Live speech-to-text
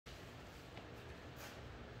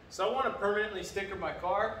So I want to permanently sticker my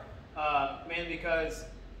car, mainly because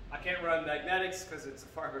I can't run magnetics because it's a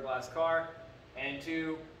fiberglass car, and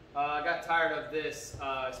two, I got tired of this.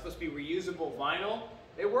 It's supposed to be reusable vinyl.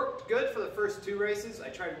 It worked good for the first 2 races. I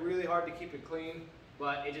tried really hard to keep it clean,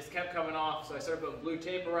 but it just kept coming off, so I started putting blue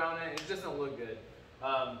tape around it. It just doesn't look good.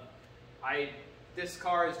 This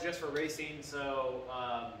car is just for racing, so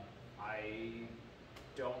I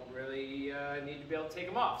don't really need to be able to take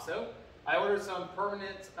them off. So I ordered some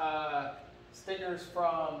permanent stickers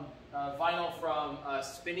from vinyl from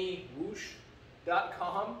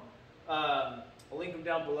Spinnywoosh.com. I'll link them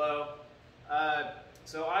down below.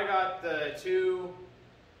 So I got the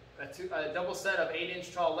a double set of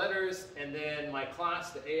 8-inch tall letters, and then my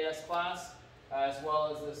class, the AS class, as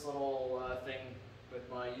well as this little thing with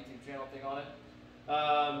my YouTube channel thing on it.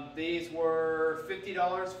 These were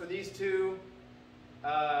 $50 for these two,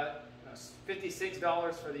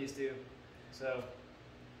 $56 for these two, so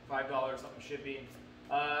 $5 something shipping.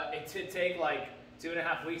 It did take like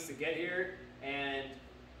 2.5 weeks to get here, and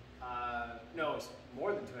no, it's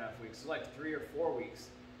more than 2.5 weeks. It's like 3 or 4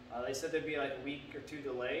 weeks. They said there'd be like a week or 2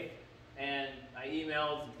 delay, and I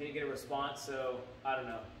emailed, didn't get a response, so I don't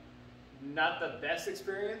know. Not the best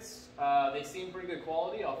experience. They seem pretty good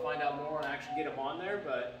quality. I'll find out more and actually get them on there,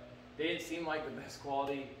 but they didn't seem like the best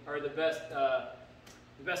quality or the best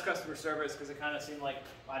customer service, because it kind of seemed like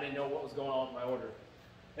I didn't know what was going on with my order.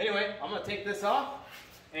 Anyway, I'm gonna take this off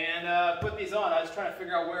and put these on. I was trying to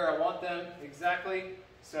figure out where I want them exactly,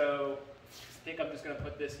 so I think I'm just gonna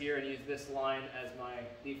put this here and use this line as my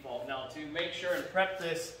default. Now, to make sure and prep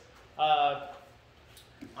this,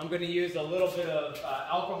 I'm going to use a little bit of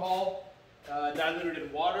alcohol diluted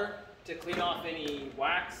in water to clean off any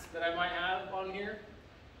wax that I might have on here.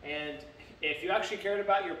 And if you actually cared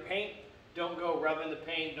about your paint, don't go rubbing the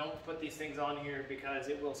paint. Don't put these things on here because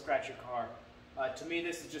it will scratch your car. To me,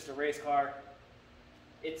 this is just a race car.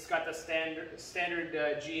 It's got the standard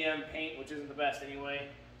GM paint, which isn't the best anyway,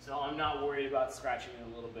 so I'm not worried about scratching it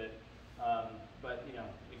a little bit. But you know,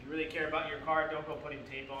 if you really care about your car, don't go putting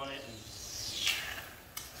tape on it. And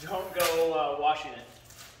don't go washing it.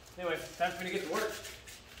 Anyway, time for me to get to work.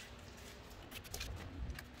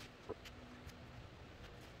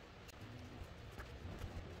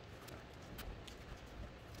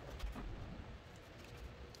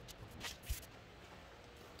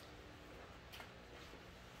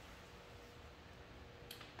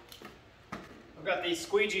 I've got these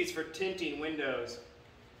squeegees for tinting windows,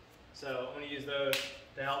 so I'm going to use those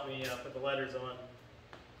to help me put the letters on.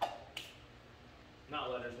 Not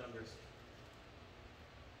letters, numbers.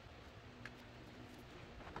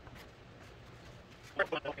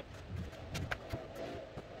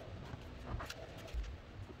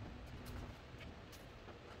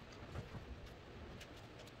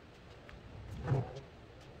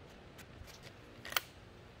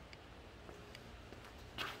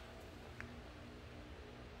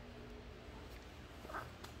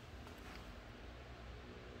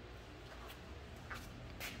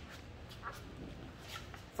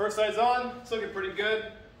 First side's on, it's looking pretty good.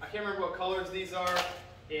 I can't remember what colors these are.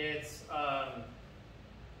 It's,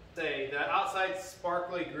 say, the outside's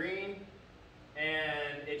sparkly green,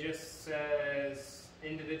 and it just says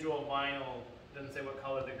individual vinyl. Doesn't say what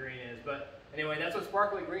color the green is, but anyway, that's what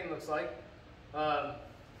sparkly green looks like.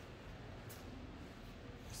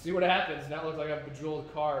 See what happens. Now it looks like a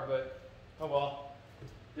bejeweled car, but oh well.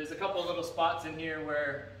 There's a couple little spots in here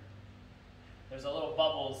where there's a little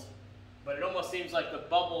bubbles. But it almost seems like the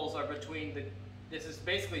bubbles are between this is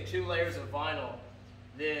basically 2 layers of vinyl.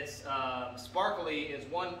 This sparkly is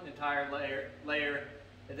one entire layer,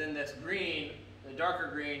 and then this green, the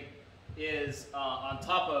darker green, is on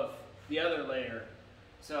top of the other layer.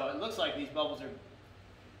 So it looks like these bubbles are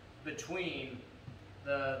between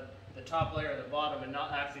the top layer and the bottom, and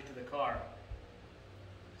not actually to the car.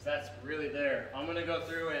 So that's really there. I'm going to go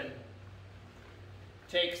through and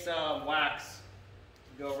take some wax,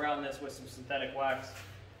 go around this with some synthetic wax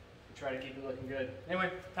to try to keep it looking good.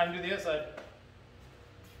 Anyway, time to do the other side.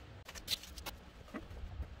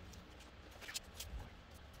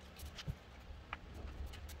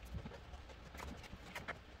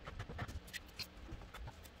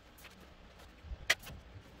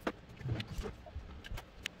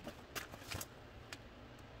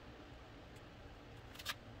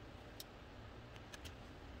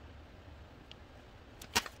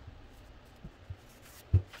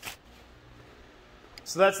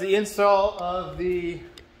 So that's the install of the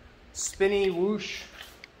Spinnywoosh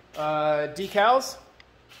decals,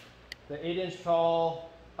 the 8-inch tall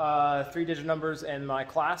 3-digit numbers, and my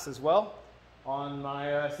class as well on my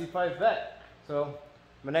C5 Vet. So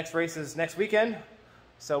my next race is next weekend.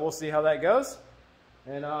 So we'll see how that goes.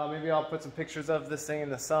 And maybe I'll put some pictures of this thing in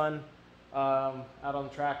the sun out on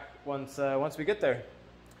the track once we get there.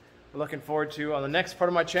 We're looking forward to, on the next part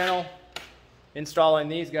of my channel, installing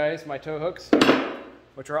these guys, my tow hooks,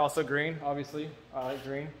 which are also green, obviously. I like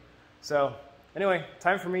green. So anyway,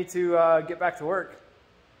 time for me to get back to work.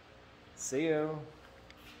 See you.